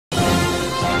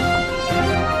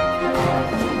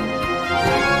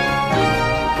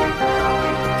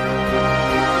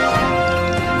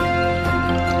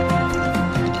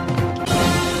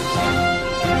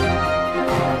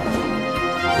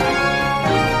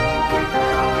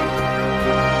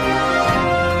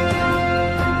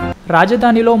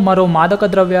రాజధానిలో మరో మాదక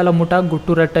ద్రవ్యాల ముఠా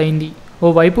గుట్టురట్టయింది.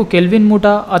 ఓవైపు కెల్విన్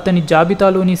ముఠా, అతని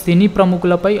జాబితాలోని సినీ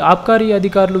ప్రముఖులపై ఆబ్కారీ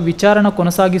అధికారులు విచారణ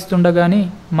కొనసాగిస్తుండగానే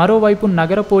మరోవైపు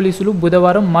నగర పోలీసులు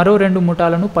బుధవారం మరో 2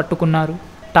 ముఠాలను పట్టుకున్నారు.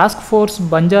 టాస్క్ ఫోర్స్,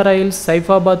 బంజారాహిల్స్,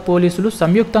 సైఫాబాద్ పోలీసులు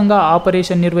సంయుక్తంగా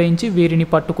ఆపరేషన్ నిర్వహించి వీరిని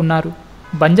పట్టుకున్నారు.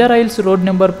 బంజారాహిల్స్ రోడ్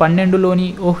నెంబర్ 12లోని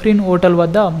ఓహ్రిన్ హోటల్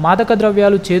వద్ద మాదక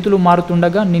ద్రవ్యాలు చేతులు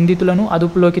మారుతుండగా నిందితులను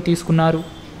అదుపులోకి తీసుకున్నారు.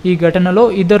 ఈ ఘటనలో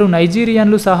 2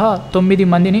 నైజీరియన్లు సహా 9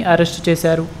 మందిని అరెస్టు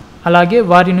చేశారు. అలాగే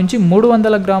వారి నుంచి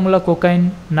 300 గ్రాముల కొకైన్,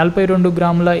 42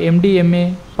 గ్రాముల MDMA,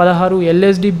 16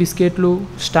 LSD బిస్కెట్లు,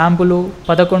 స్టాంపులు,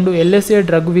 11 LSA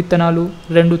డ్రగ్ విత్తనాలు,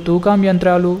 2 తూకం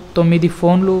యంత్రాలు, 9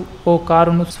 ఫోన్లు, ఓ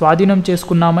కారును స్వాధీనం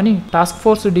చేసుకున్నామని టాస్క్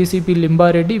ఫోర్స్ డీసీపీ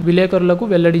లింబారెడ్డి విలేకరులకు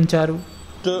వెల్లడించారు.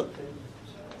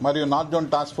 మరియు north zone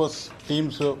task force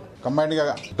teams combined గా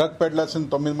డ్రగ్ పెడ్లర్స్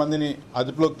 9 మందిని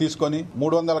అదుపులోకి తీసుకొని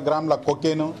 300 గ్రాముల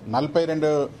కొకేన్,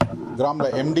 42 గ్రాముల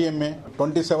MDMA,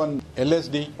 27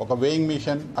 LSD, ఒక వేయింగ్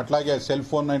మిషన్, అట్లాగే cell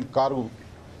phone and car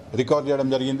recover చేయడం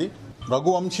జరిగింది.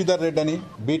 రఘువంశీధర్ రెడ్డి అని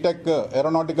బీటెక్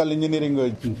ఏరోనాటికల్ ఇంజనీరింగ్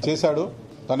చేశాడు.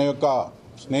 తన యొక్క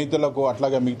స్నేహితులకు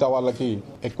అట్లాగే మిగతా వాళ్ళకి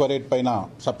ఎక్కువ రేట్ పైన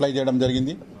సప్లై చేయడం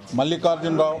జరిగింది.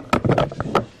 మల్లికార్జున్ రావు,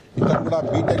 ఇతను కూడా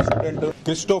బీటెక్ స్టూడెంట్.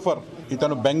 క్రిస్టోఫర్,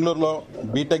 ఇతను బెంగళూరులో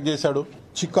బీటెక్ చేశాడు.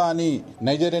 చికా అని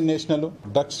నైజీరియన్ నేషనల్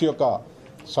డ్రగ్స్ యొక్క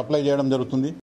సప్లై చేయడం జరుగుతుంది.